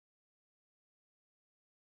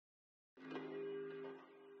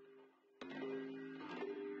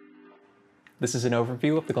This is an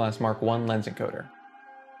overview of the Glassmark I lens encoder.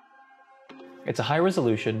 It's a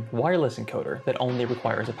high-resolution, wireless encoder that only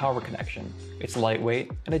requires a power connection. It's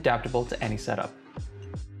lightweight and adaptable to any setup.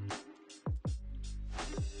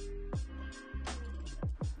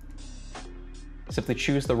 Simply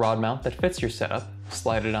choose the rod mount that fits your setup,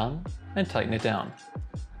 slide it on, and tighten it down.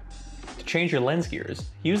 To change your lens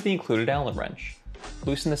gears, use the included Allen wrench.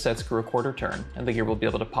 Loosen the set screw a quarter turn, and the gear will be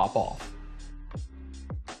able to pop off.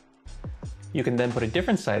 You can then put a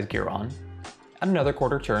different size gear on, and another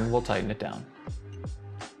quarter turn will tighten it down.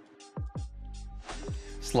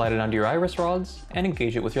 Slide it onto your iris rods and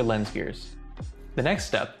engage it with your lens gears. The next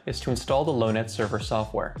step is to install the LowNet server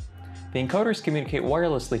software. The encoders communicate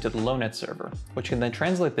wirelessly to the LowNet server, which can then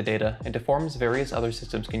translate the data into forms various other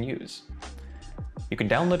systems can use. You can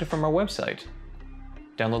download it from our website,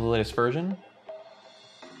 download the latest version,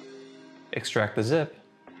 extract the zip,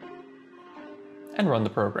 and run the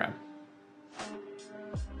program.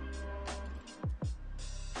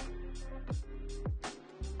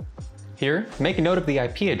 Here, make a note of the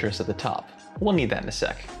IP address at the top. We'll need that in a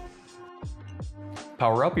sec.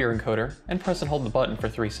 Power up your encoder and press and hold the button for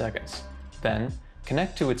 3 seconds. Then,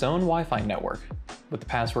 connect to its own Wi-Fi network with the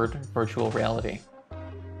password Virtual Reality.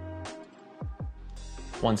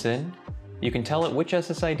 Once in, you can tell it which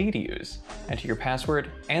SSID to use, enter your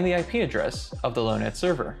password and the IP address of the LowNet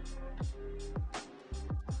server.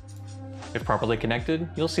 If properly connected,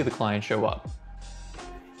 you'll see the client show up.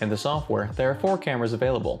 In the software, there are 4 cameras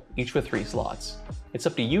available, each with 3 slots. It's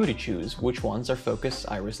up to you to choose which ones are focus,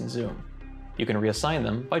 iris, and zoom. You can reassign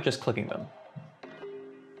them by just clicking them.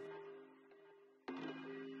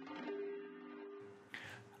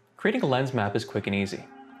 Creating a lens map is quick and easy.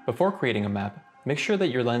 Before creating a map, make sure that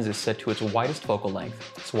your lens is set to its widest focal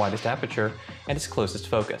length, its widest aperture, and its closest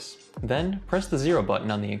focus. Then, press the 0 button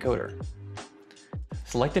on the encoder.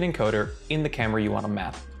 Select an encoder in the camera you want to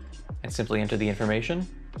map, and simply enter the information,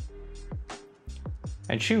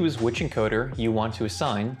 and choose which encoder you want to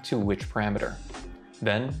assign to which parameter.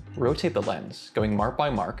 Then, rotate the lens, going mark by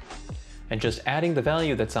mark, and just adding the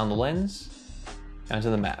value that's on the lens onto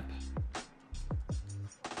the map.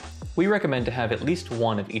 We recommend to have at least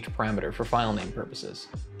one of each parameter for file name purposes.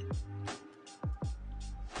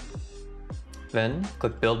 Then,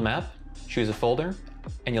 click Build Map, choose a folder,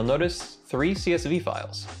 and you'll notice 3 CSV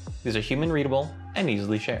files. These are human readable and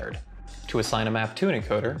easily shared. To assign a map to an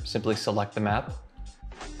encoder, simply select the map,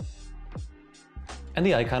 and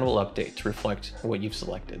the icon will update to reflect what you've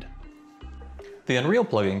selected. The Unreal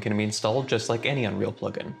plugin can be installed just like any Unreal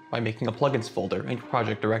plugin by making a plugins folder in your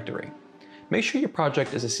project directory. Make sure your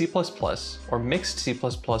project is a C++ or mixed C++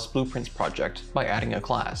 blueprints project by adding a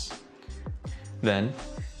class. Then,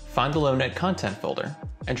 find the LowNet content folder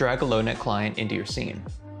and drag a LowNet client into your scene.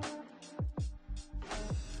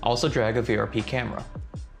 Also drag a VRP camera.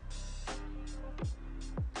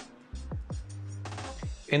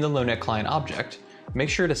 In the LowNet client object, make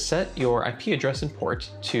sure to set your IP address and port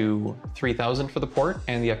to 3000 for the port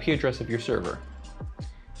and the IP address of your server.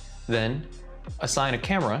 Then, assign a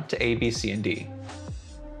camera to A, B, C, and D.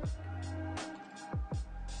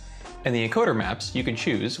 In the encoder maps, you can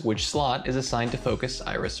choose which slot is assigned to focus,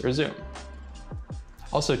 iris, or zoom.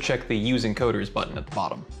 Also check the Use Encoders button at the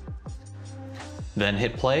bottom. Then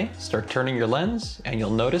hit play, start turning your lens, and you'll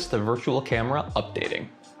notice the virtual camera updating.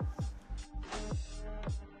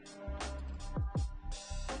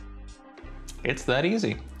 It's that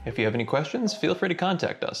easy. If you have any questions, feel free to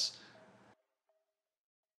contact us.